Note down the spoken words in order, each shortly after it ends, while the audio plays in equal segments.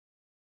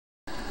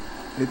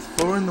It's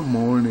 4 in the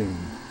morning.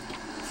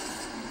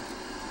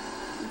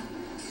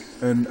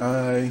 And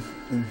I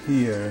am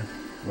here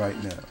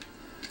right now.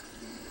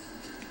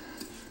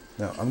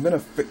 Now, I'm gonna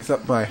fix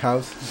up my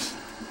house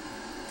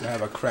to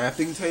have a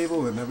crafting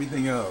table and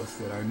everything else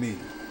that I need.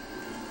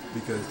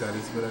 Because that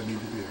is what I need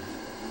to do.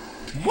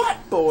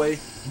 What, boy?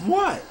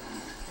 What?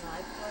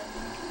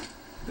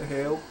 The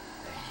hell?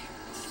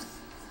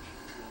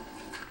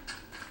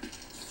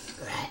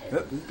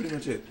 Yep, this is pretty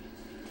much it.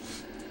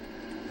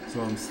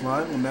 So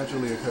slime will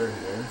naturally occur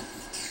here.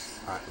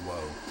 Alright,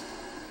 whoa.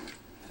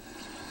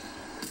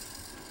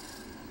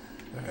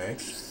 The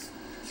heck?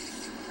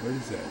 Where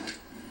is that?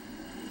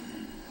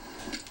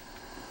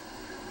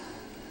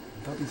 I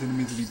thought these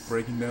enemies would be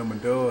breaking down my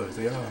doors.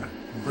 They are.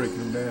 I'm breaking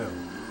them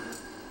down.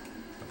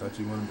 I thought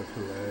you wanted to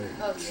play.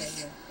 Oh,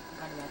 yeah.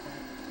 Forgot about that.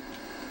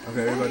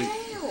 Okay, everybody.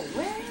 Hell,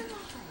 where am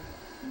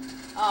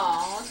I?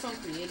 Aw, it's on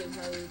creative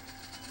mode.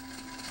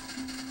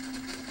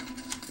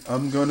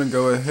 I'm gonna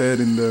go ahead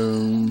and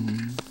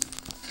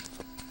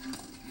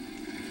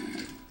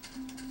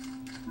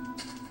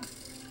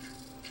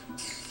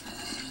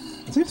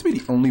it seems to be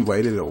the only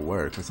way that it'll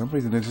work. For some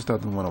reason, it just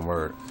doesn't want to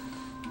work.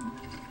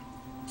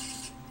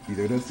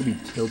 Either it has to be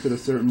tilted a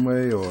certain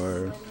way,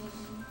 or it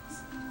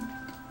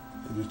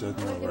just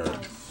doesn't want to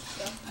work.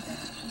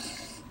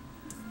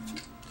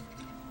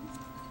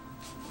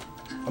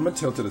 I'm gonna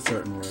tilt it a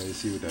certain way to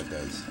see what that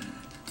does.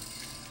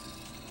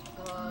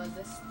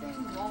 This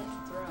thing won't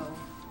throw.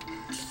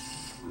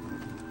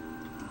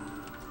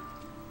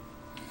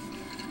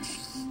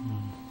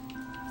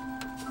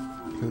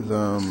 Because,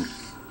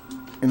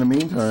 in the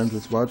meantime,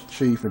 just watch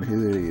Chief and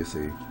his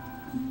idiocy.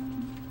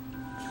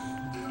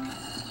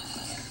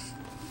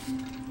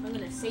 I'm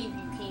gonna save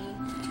you, King.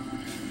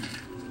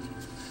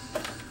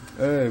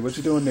 Hey, what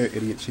you doing there,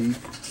 idiot Chief?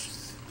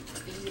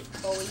 Idiot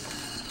boy.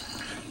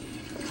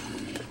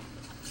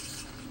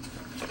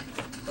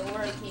 Don't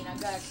worry, King, I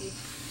got you.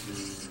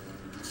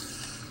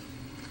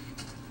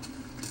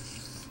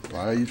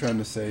 Why are you trying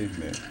to save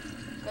me?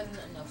 Got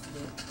nothing else to do.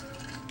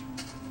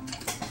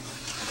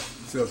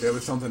 So if there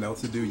was something else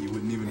to do, you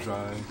wouldn't even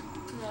try?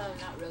 No,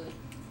 not really.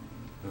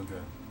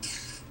 Okay.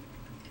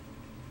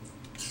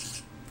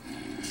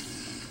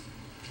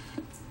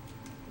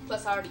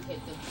 Plus, I already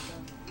hit them, so.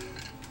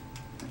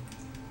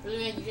 Really,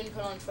 man, you didn't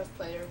put on trust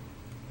player.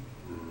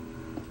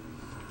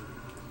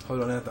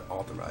 Hold on, I have to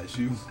authorize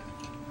you.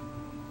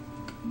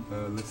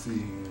 Let's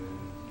see.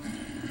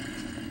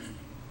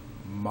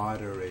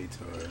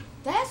 Moderator.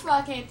 That's why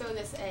I can't throw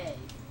this egg.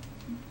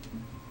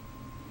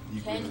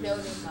 You Can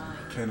build in mine.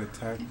 Can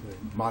attack.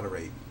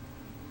 Moderate.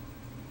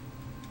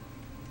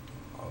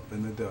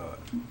 Open the door.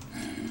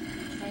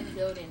 Can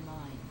build in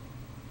mine.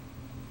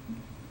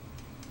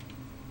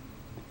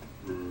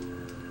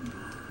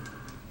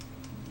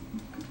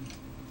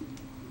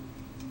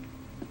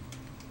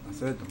 I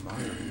said to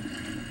moderate.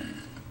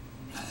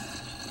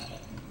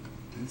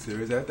 Are you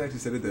serious? I actually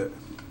said it there.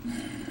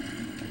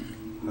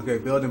 Okay,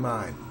 build in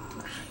mine.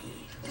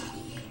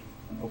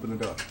 Open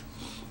the door.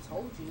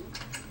 Told you.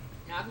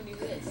 Now I can do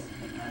this.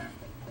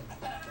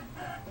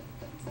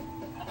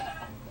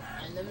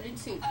 Unlimited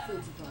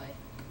food supply.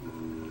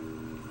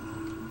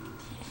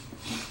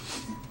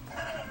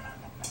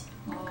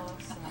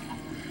 Awesome.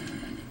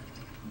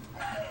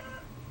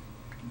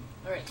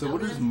 Alright, So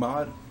what is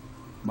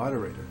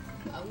moderator?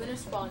 I'm gonna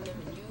spawn them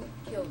and you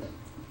kill them.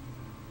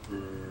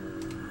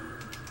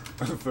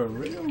 For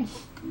real?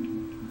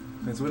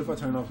 Okay, so what if I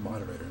turn off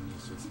moderator and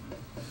it's just...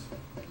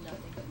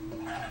 Nothing.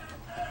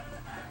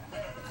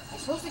 You're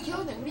supposed to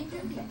kill them. What are you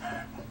doing?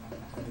 I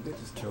think they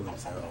just kill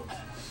themselves.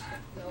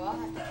 No, I'll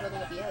have to kill them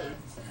with the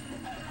eggs.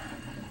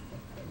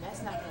 And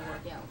that's not gonna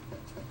work out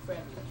for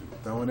everyone.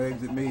 Throwing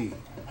eggs at me.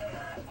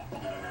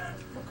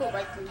 I'll go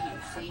right through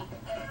you, see?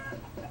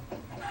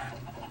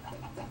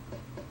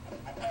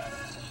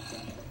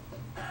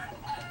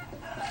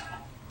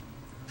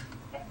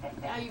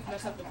 Now you've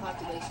messed up the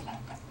population.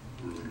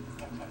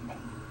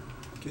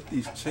 Get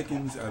these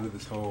chickens out of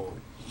this hole.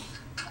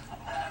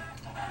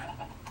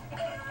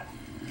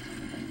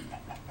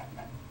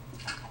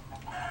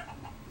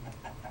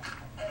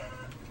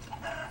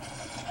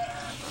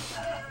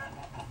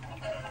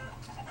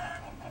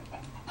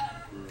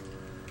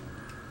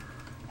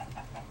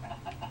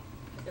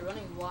 They're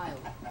running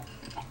wild.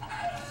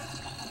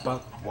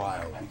 Buck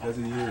wild because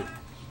of you.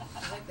 I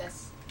think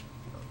that's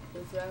the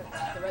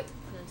right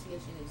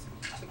pronunciation is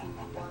chicken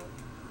wild.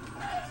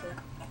 So,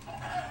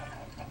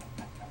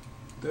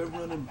 They're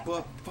running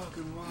buck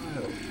fucking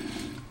wild.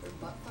 they're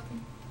butt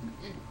fucking?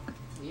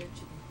 Weird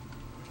chicken.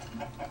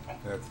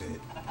 That's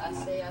it. I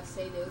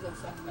say those are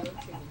some real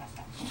chickens.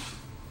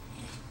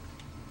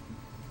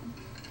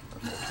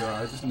 Okay, so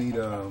I just need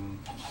there,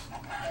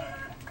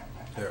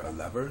 a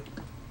lever?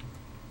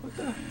 What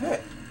the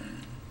heck?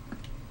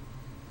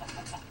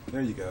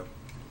 There you go.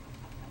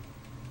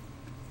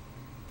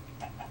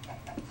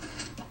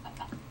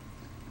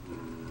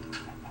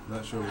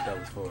 Not sure what that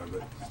was for,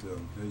 but still,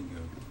 there you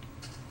go.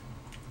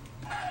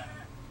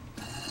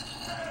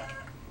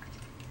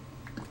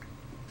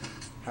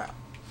 How?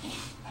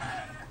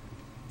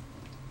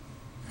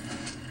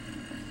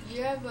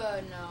 You have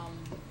an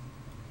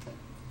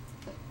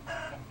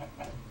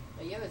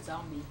you have a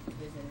zombie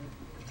visitor.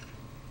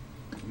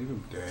 Leave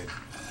him dead.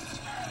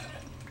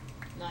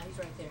 Nah, he's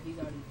right there. He's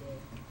already dead.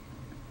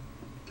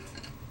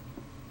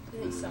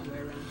 He's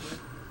somewhere around here.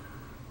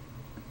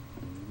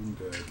 Leave him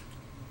dead.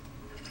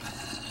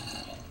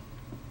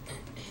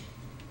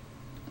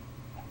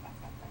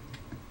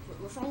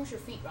 What's wrong with your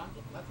feet,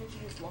 Rocky? Why can't you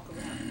just walk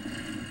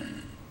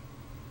around?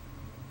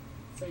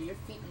 So your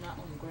feet are not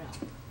on the ground.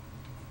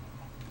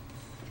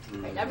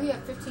 Alright, now we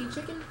have 15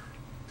 chicken.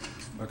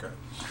 Okay.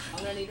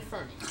 I'm gonna need a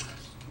furnace.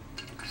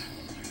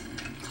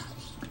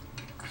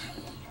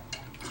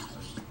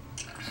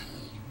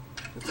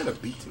 It's got a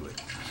beat to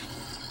it.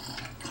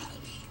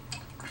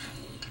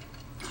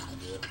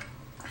 Yeah.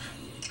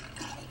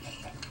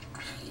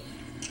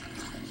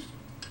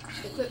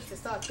 Equipped to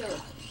start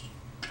killing.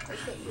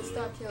 Equipped to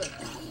start killing.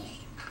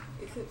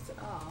 Equipped to.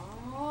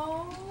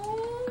 Oh.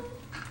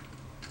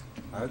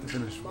 I had to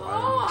finish wiring.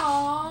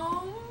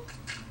 Mom.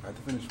 I had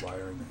to finish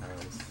wiring the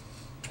house.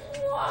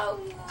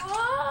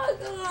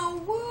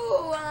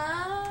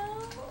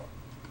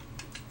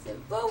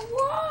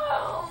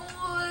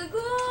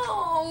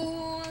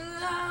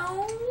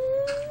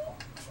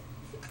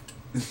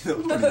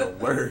 Those were the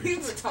words.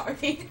 He's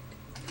retarded.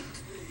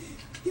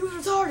 He was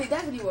retarded.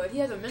 That's what he was. He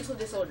has a mental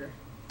disorder.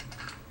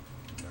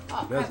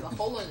 No, Oh, he I have a doesn't.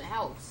 hole in the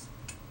house.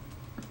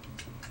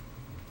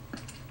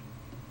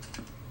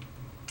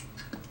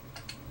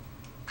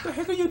 What the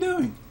heck are you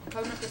doing? I'm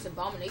covering up this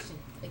abomination,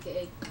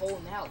 aka hole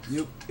in the house.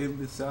 You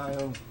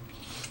imbecile.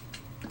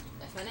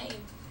 That's my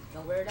name.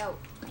 Don't wear it out.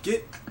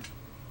 Get.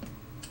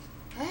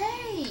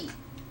 Hey!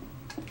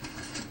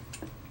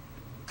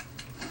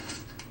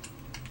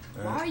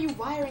 Why are you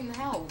wiring the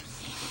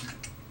house?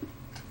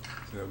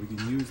 So that we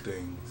can use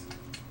things.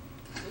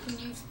 We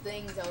can use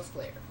things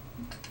elsewhere.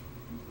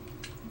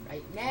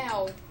 Right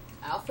now,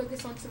 I'll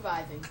focus on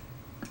surviving,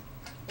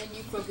 and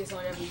you focus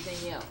on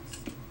everything else.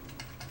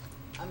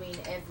 I mean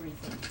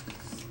everything.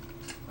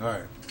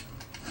 Alright.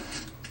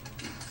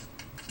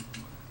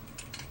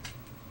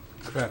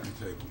 Crafting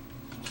table.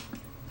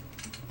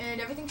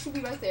 And everything should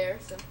be right there,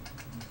 so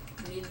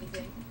if you need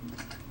anything,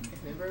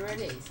 just remember where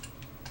it is.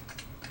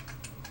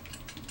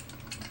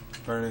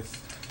 Furnace.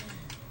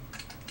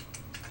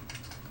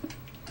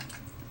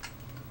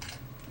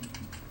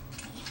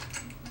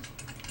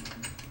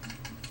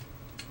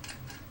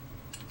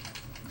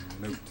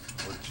 Note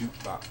or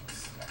jukebox.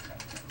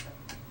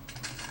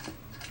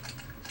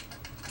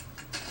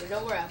 But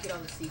don't worry, I'll get all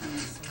the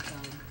CDs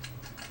sometime.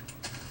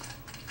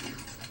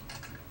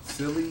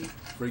 Silly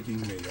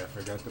freaking me. I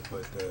forgot to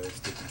put the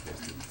sticky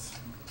pistons.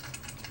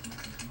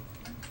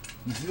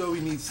 You see why we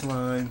need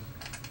slime?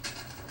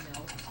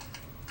 No.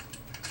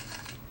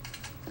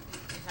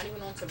 It's not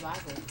even on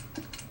survival.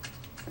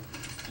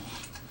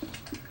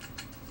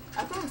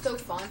 I've grown so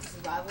fond of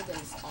survival that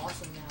it's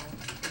awesome now.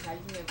 Because how you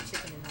can have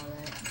chicken and all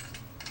that.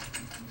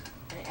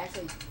 And it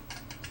actually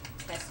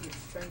tests your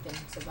strength and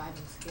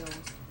surviving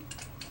skills.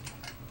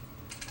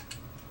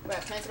 Right,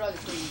 I planted all the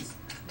trees.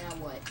 Now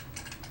what?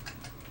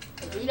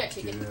 Hey, give me that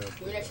chicken. Yeah.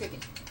 Give me that chicken.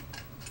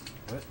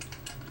 What?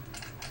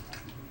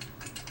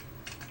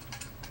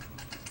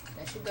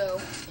 That should go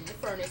in the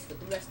furnace with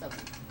the rest of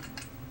them.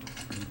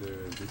 Either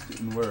this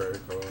didn't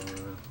work or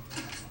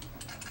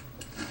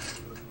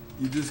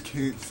you just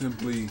can't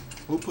simply.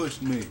 Who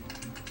pushed me?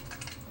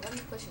 Why are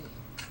you pushing me?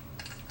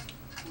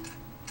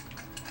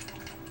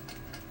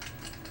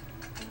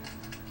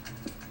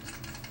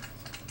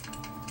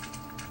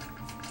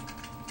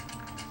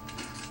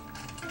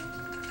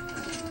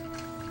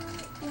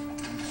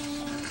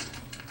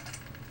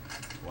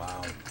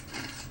 Wow.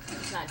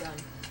 It's not done.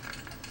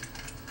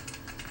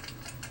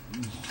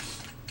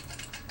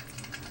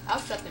 I'll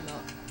shut them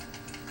up.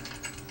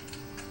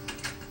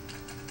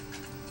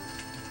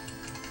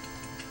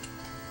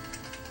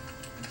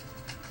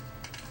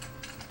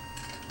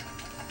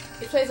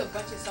 It plays a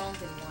bunch of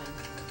songs in one.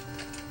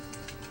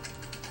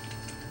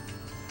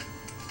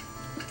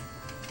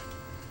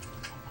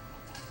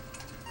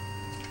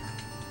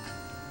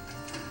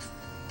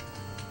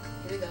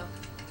 Here we go.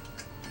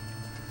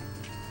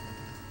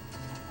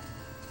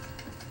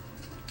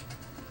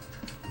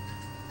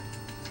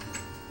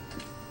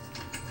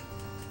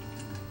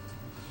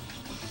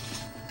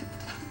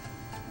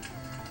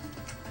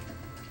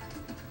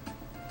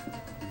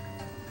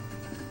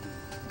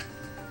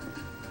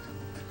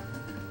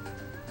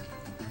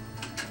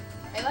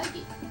 I like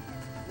it.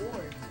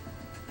 Ward.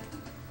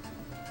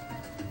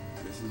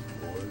 This is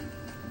bored.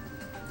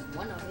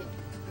 One of it.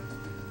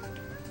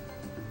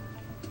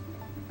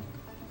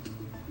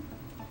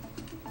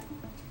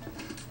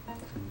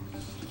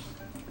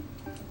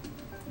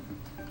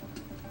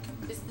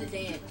 This is the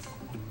dance.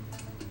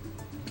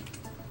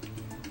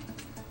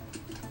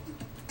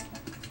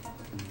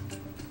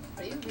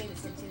 Are you paying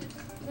attention?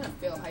 You're gonna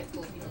fail high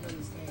school if you don't know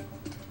this dance.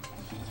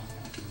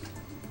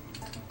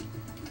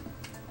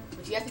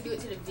 But you have to do it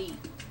to the beat.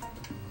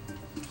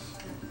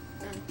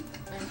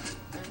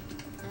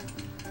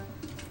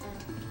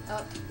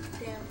 Up,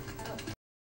 down,